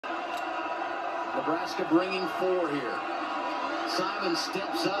Nebraska bringing 4 here. Simon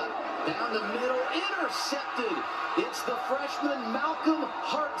steps up, down the middle, intercepted. It's the freshman Malcolm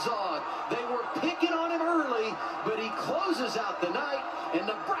Hartzog. They were picking on him early, but he closes out the night, and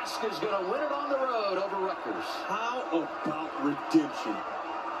Nebraska's going to win it on the road over Rutgers. How about redemption?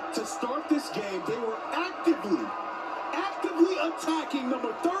 To start this game, they were actively attacking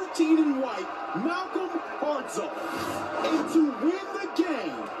number 13 in white, Malcolm Hartzog. And to win the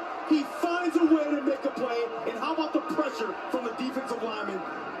game, he finds a way to make a play. And how about the pressure from the defensive lineman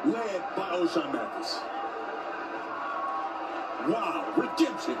led by O'Shawn Mathis? Wow,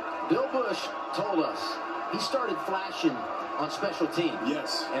 redemption. Bill Bush told us he started flashing on special teams.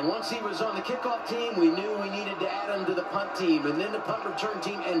 Yes. And once he was on the kickoff team, we knew we needed to add him to the punt team, and then the punt return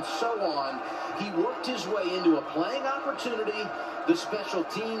team, and so on. He worked his way into a playing opportunity. The special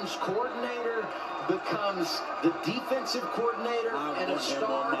teams coordinator becomes the defensive coordinator, and a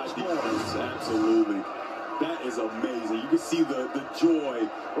star is born. Absolutely. That is amazing. You can see the joy,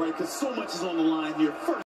 right? Because so much is on the line here. First